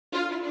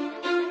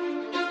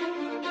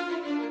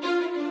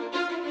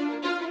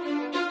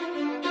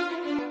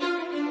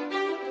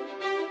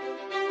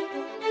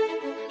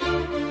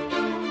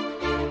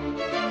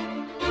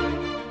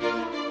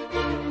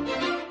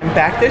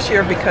back this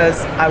year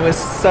because I was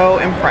so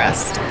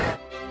impressed.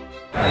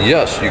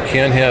 Yes, you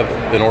can have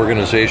an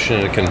organization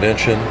and a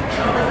convention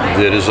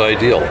that is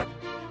ideal.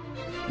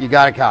 You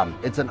gotta come.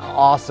 It's an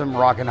awesome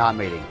rockin' hot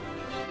meeting.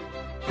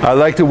 I'd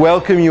like to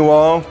welcome you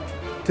all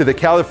to the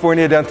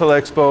California Dental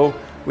Expo.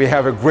 We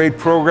have a great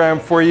program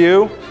for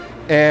you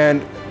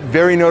and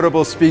very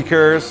notable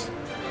speakers.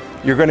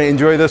 You're going to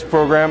enjoy this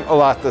program a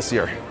lot this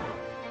year.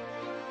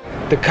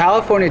 The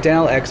California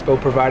Dental Expo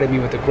provided me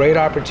with a great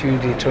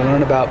opportunity to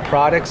learn about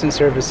products and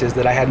services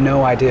that I had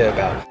no idea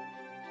about.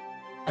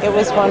 It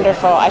was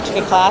wonderful. I took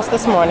a class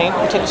this morning.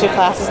 I took 2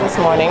 classes this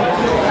morning,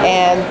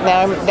 and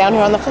now I'm down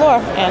here on the floor,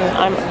 and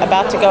I'm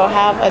about to go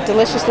have a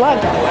delicious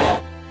lunch.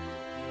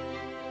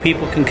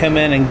 People can come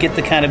in and get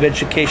the kind of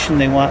education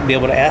they want and be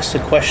able to ask the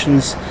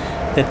questions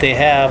that they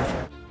have.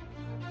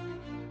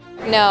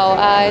 No,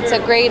 it's a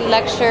great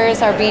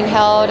lectures are being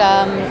held,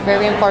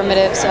 very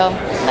informative, so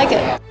I like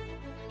it.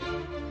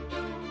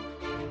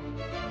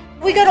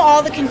 We go to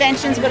all the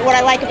conventions, but what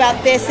I like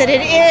about this that it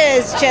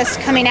is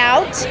just coming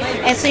out,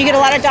 and so you get a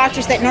lot of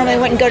doctors that normally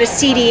wouldn't go to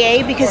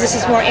CDA because this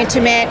is more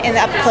intimate and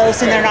up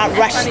close and they're not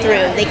rushed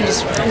through. They can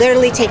just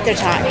literally take their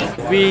time.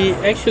 We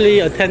actually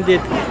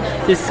attended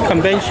this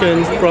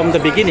convention from the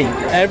beginning.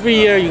 Every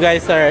year you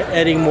guys are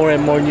adding more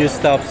and more new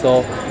stuff,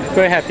 so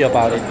very happy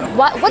about it.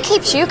 What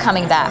keeps you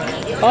coming back?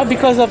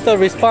 Because of the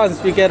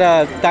response. We get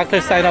a doctor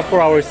sign up for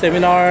our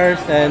seminars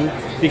and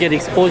we get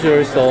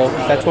exposure, so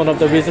that's one of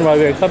the reasons why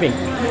we're coming.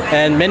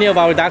 And many of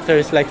our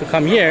doctors like to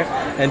come here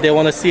and they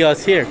want to see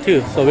us here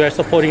too, so we are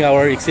supporting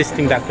our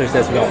existing doctors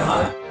as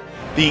well.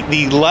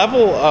 The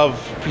level of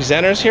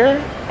presenters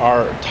here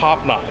are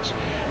top notch,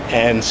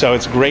 and so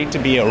it's great to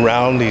be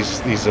around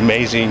these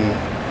amazing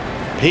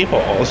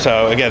people.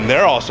 So again,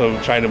 they're also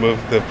trying to move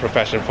the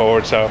profession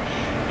forward, so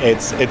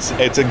it's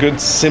a good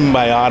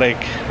symbiotic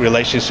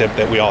relationship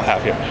that we all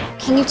have here.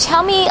 Can you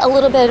tell me a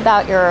little bit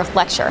about your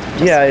lecture?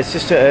 Yeah, it's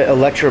just a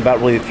lecture about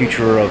really the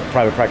future of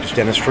private practice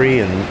dentistry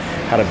and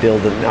how to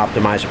build and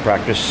optimize a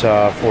practice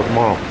for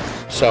tomorrow.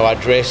 So I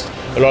addressed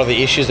a lot of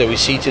the issues that we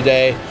see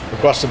today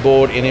across the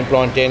board in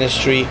implant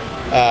dentistry,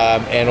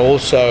 and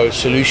also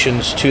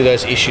solutions to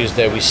those issues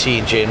that we see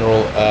in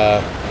general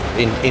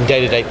in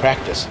day-to-day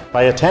practice.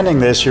 By attending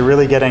this, you're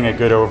really getting a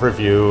good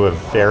overview of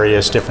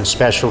various different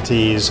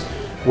specialties,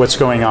 what's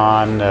going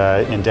on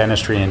in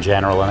dentistry in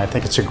general, and I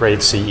think it's a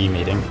great CE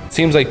meeting. It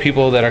seems like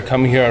people that are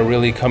coming here are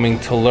really coming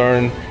to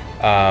learn,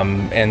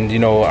 and you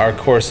know, our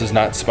course is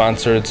not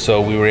sponsored,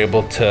 so we were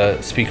able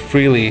to speak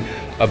freely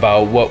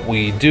about what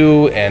we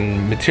do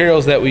and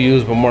materials that we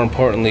use, but more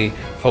importantly,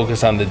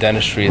 focus on the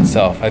dentistry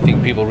itself. I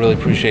think people really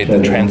appreciate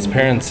the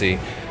transparency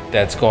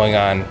that's going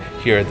on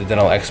here at the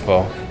Dental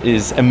Expo. It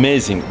is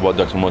amazing what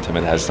Dr.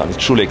 Motamed has done.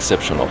 It's truly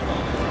exceptional.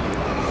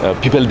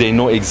 People, they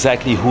know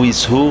exactly who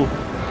is who,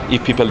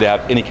 if people they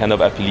have any kind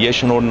of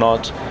affiliation or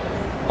not,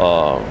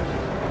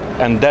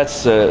 and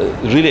that's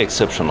really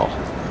exceptional.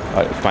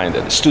 I find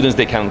that students,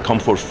 they can come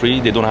for free,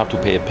 they don't have to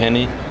pay a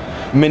penny.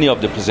 Many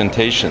of the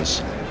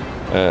presentations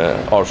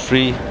are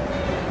free,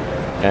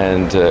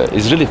 and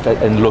it's really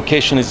and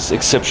location is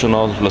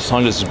exceptional. Los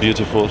Angeles is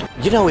beautiful.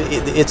 You know,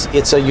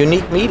 it's a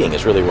unique meeting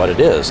is really what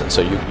it is, and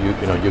so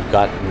you've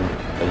got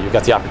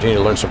the opportunity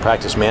to learn some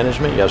practice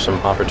management. You have some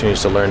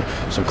opportunities to learn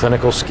some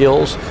clinical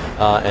skills,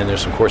 and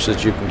there's some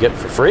courses you can get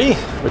for free,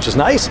 which is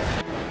nice.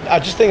 I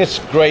just think it's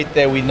great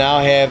that we now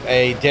have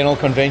a dental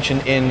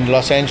convention in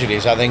Los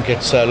Angeles. I think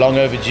it's long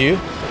overdue.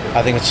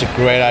 I think it's a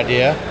great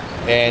idea,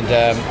 and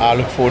I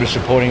look forward to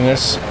supporting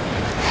this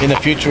in the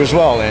future as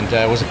well, and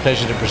it was a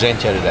pleasure to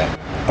present here today.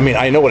 I mean,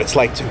 I know what it's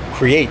like to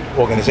create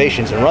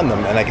organizations and run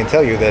them, and I can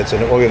tell you that it's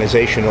an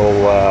organizational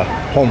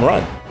home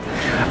run.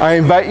 I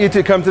invite you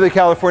to come to the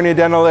California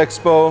Dental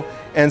Expo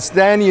and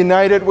stand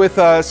united with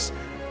us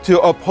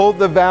to uphold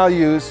the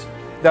values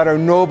that are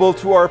noble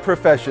to our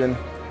profession.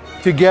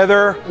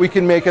 Together, we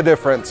can make a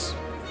difference.